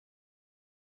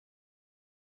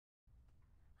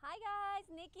Hi guys,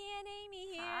 Nikki and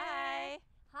Amy here. Hi.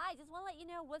 Hi, just want to let you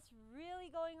know what's really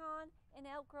going on in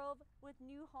Elk Grove with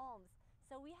new homes.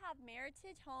 So we have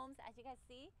Meritage homes, as you guys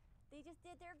see. They just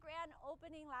did their grand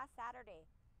opening last Saturday.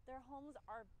 Their homes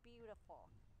are beautiful.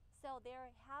 So they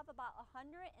have about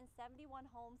 171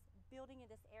 homes building in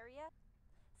this area.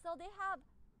 So they have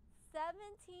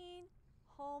 17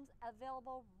 homes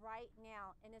available right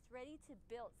now and it's ready to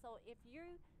build. So if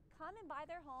you come and buy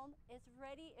their home, it's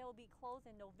ready. It will be closed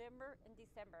in November and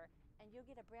December and you'll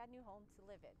get a brand new home to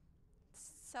live in.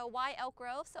 So why Elk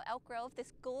Grove? So Elk Grove, the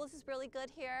schools is really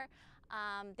good here.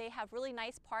 They have really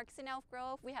nice parks in Elk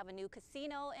Grove. We have a new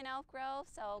casino in Elk Grove,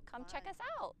 so come check us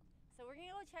out. So we're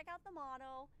gonna go check out the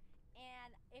model,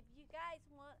 and if you guys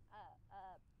want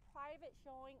a private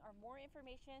showing or more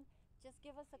information, just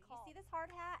give us a call. You see this hard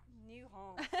hat? New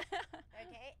home.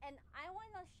 Okay, and I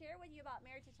want to share with you about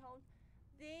Meritage Homes.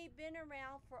 They've been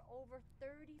around for over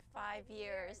 35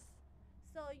 years.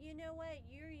 So you know what?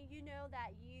 You know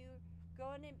that you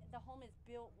going in, the home is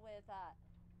built with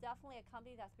definitely a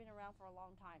company that's been around for a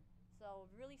long time. So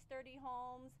really sturdy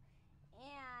homes,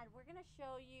 and we're gonna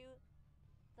show you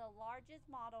the largest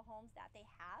model homes that they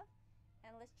have,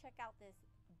 and let's check out this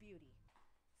beauty.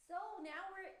 So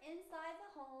now we're inside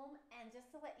the home, and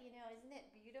just to let you know, isn't it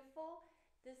beautiful?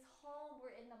 This home,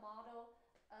 we're in the model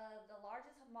of the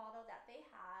largest model that they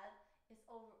have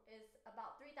is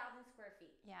about 3,000 square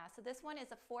feet. Yeah, so this one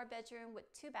is a 4-bedroom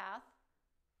with 2-bath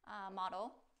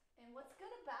model. And what's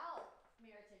good about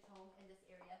Meritage Home in this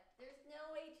area, there's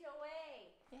no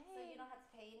HOA. Yay. So you don't have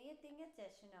to pay anything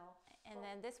additional. And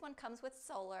then this one comes with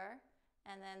solar,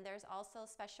 and then there's also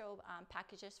special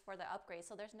packages for the upgrade.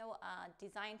 So there's no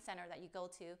design center that you go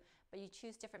to, but you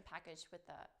choose different package for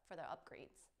the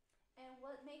upgrades. And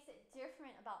what makes it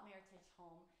different about Meritage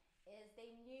Home is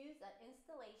they use an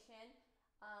installation.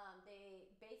 They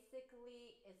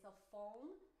basically, it's a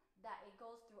foam that it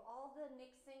goes through all the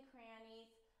nooks and crannies.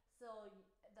 So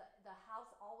the house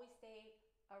always stays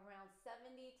around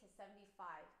 70 to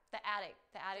 75. The attic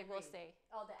will stay.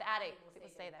 Oh, the attic will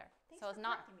stay there. Thanks so for it's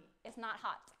not correcting me. It's not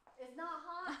hot. It's not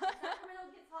hot. Sacramento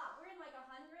gets hot. We're in like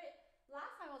 100.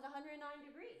 Last time it was 109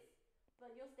 degrees,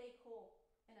 but you'll stay cool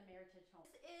in a Meritage Home.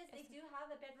 They do have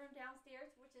a bedroom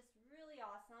downstairs, which is really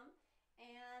awesome,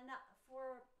 and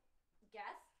for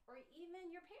guests or even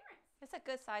your parents. It's a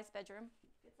good sized bedroom.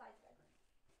 Good sized bedroom.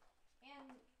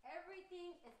 And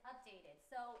everything is updated.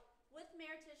 So with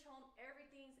Meritage Home,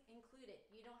 everything's included.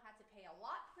 You don't have to pay a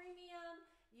lot premium.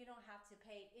 You don't have to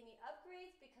pay any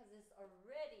upgrades because it's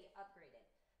already upgraded.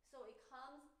 So it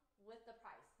comes with the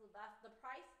price. So that's the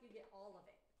price, you get all of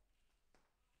it.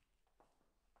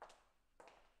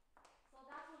 So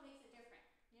that's what makes it different.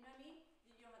 You know what I mean?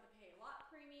 You don't have to pay a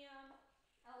lot premium,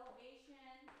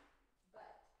 elevation,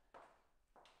 but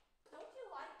don't you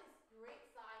like this great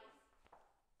size?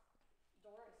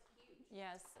 Door is huge.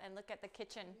 Yes, and look at the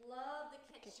kitchen. Love the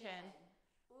kitchen.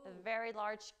 A very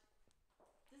large.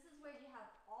 This is where you have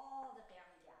all the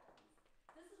family gatherings.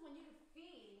 This is when you can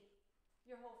feed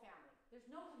your whole family. There's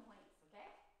no complaints, okay?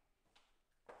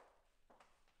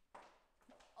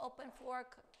 Open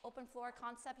floor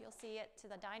concept. You'll see it to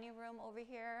the dining room over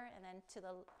here, and then to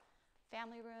the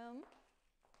family room.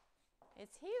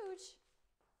 It's huge.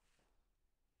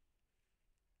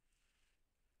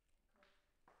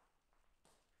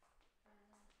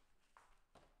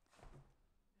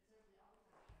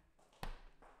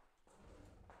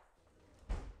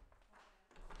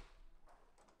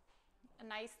 A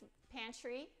nice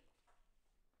pantry.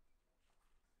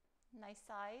 Nice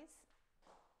size.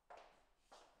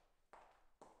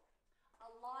 A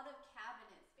lot of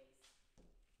cabinet space,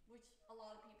 which a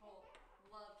lot of people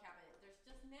love cabinet. There's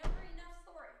just never enough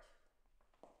storage.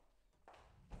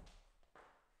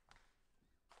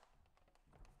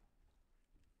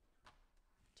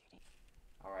 Judy.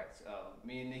 All right, so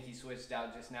me and Nikki switched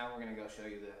out just now. We're gonna go show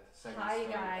you the second Hi,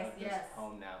 story guys. of this Yes.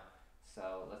 home now.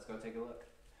 So let's go take a look.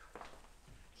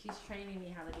 She's training me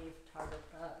how to be a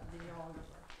photographer,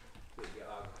 videographer. Good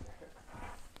job.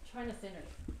 Trying to center.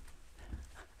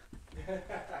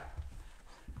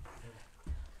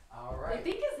 All I right.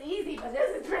 think it's easy, but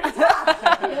this is pretty tough.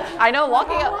 I know,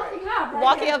 walking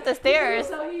Walking up the stairs.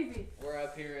 So easy. We're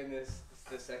up here in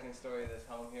the second story of this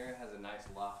home here. It has a nice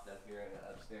loft up here in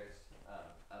the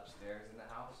upstairs in the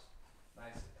house.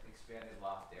 Nice expanded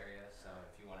loft area. So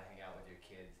if you want to hang out with your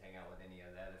kids, hang out with any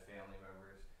of the other family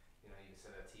members, you know, you can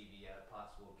set a TV at a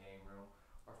possible game room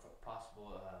or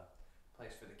possible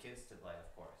place for the kids to play, of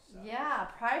course. So. Yeah,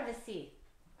 privacy.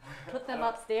 Put them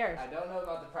upstairs. I don't know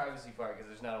about the privacy part because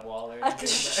there's not a wall or anything.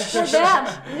 For them,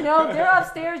 you know, they're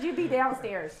upstairs, you be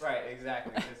downstairs. Right,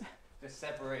 exactly. Just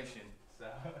separation.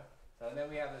 So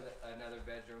then we have another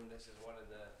bedroom. This is one of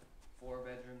the 4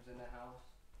 bedrooms in the house.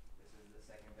 This is the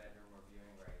second bedroom we're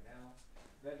viewing right now.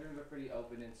 Bedrooms are pretty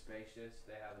open and spacious.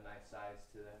 They have a nice size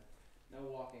to them. No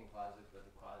walk-in closet, but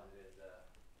the closet is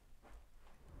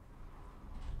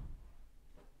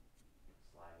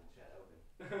sliding shut open.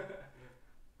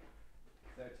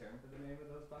 Is there a term for the name of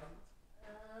those closets?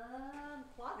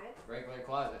 Closet. Regular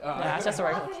closet. Yeah, it's just a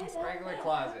regular regular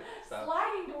closet. So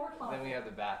Sliding door closet. then we have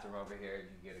the bathroom over here.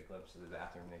 You get a glimpse of the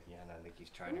bathroom, Nikki. I know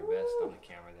Nikki's trying her best on the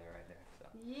camera there, right there. So.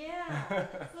 Yeah.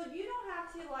 So you don't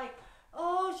have to like,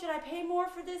 oh, should I pay more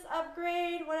for this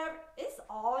upgrade? Whatever. It's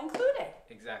all included.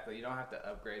 Exactly. You don't have to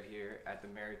upgrade here at the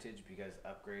Meritage because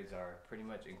upgrades are pretty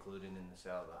much included in the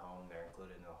sale of the home. They're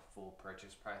included in the full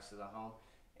purchase price of the home,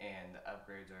 and the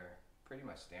upgrades are pretty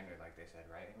much standard, like they said,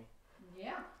 right, Amy?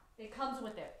 Yeah. It comes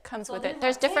with it. Comes So with then it.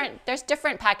 There's like,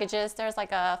 different packages. There's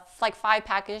like 5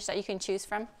 package that you can choose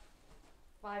from.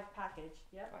 5 package.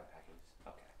 Yep. 5 packages.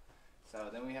 Okay.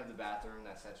 So then we have the bathroom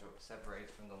that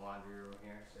separates from the laundry room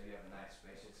here. So you have a nice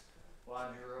spacious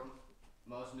laundry room.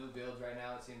 Most new builds right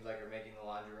now, it seems like, are making the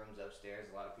laundry rooms upstairs.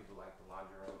 A lot of people like the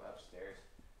laundry room upstairs,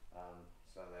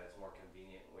 so that it's more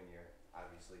convenient when you're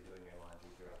obviously doing your laundry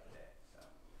throughout the day. So,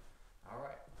 all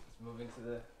right, let's move into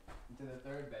the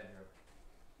 3rd bedroom.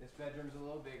 This bedroom's a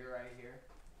little bigger right here,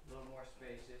 a little more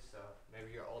spacious. So maybe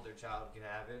your older child can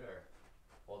have it, or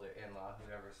older in-law,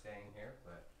 whoever's staying here.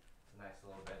 But it's a nice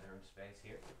little bedroom space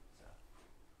here. So,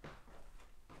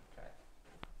 okay,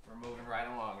 we're moving right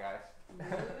along, guys.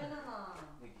 Moving along.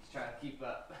 Nikki's trying to keep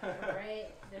up. Great.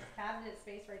 There's cabinet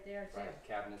space right there too. Right,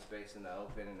 cabinet space in the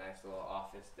open, a nice little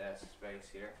office desk space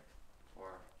here.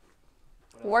 Or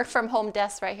Work from home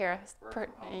desk right here. work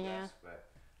from home desk, but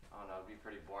I don't know, it'd be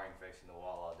pretty boring facing the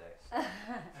wall all day.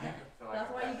 So.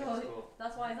 That's why you go. Cool.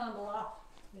 That's why it's on the loft.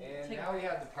 And now we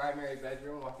have the primary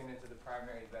bedroom. Walking into the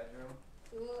primary bedroom.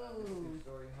 Ooh.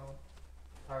 2-story home.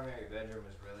 Primary bedroom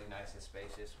is really nice and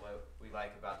spacious. What we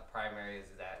like about the primary is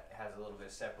that it has a little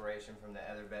bit of separation from the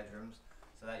other bedrooms,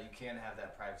 so that you can have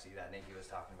that privacy that Nikki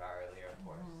was talking about earlier, of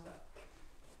course. So.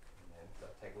 And then so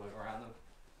take a look around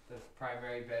the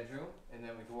primary bedroom, and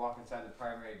then we can walk inside the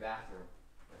primary bathroom,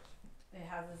 which It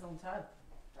has its own tub.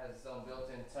 has its own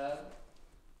built-in tub.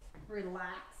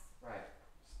 Relax. Right.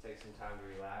 Just take some time to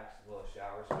relax. A little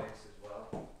shower space as well.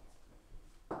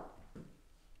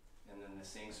 And then the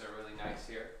sinks are really nice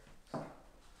here.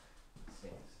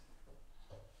 Sinks.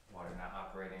 Water not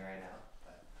operating right now,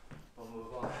 but we'll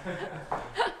move on.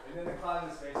 And then the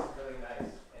closet space is really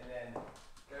nice. And then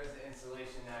there's the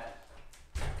insulation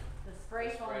The spray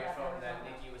foam that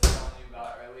Nikki was telling you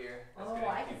about earlier. That's Oh, gonna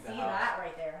I can keep the see house- that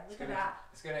right there. Look at that.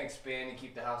 It's gonna expand and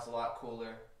keep the house a lot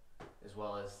cooler, as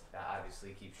well as that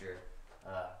obviously keeps your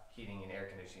heating and air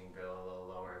conditioning bill a little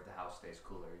lower if the house stays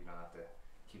cooler. You don't have to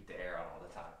keep the air on all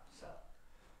the time. So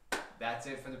that's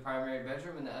it for the primary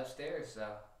bedroom and the upstairs. So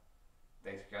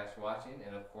thanks guys for watching,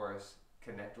 and of course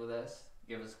connect with us,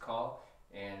 give us a call,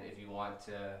 and if you want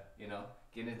to,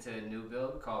 get into a new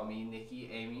build, call me, Nikki,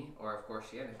 Amy, or of course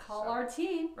Shannon. Call our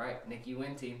team. Right, Nikki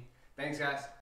Win Team. Thanks guys.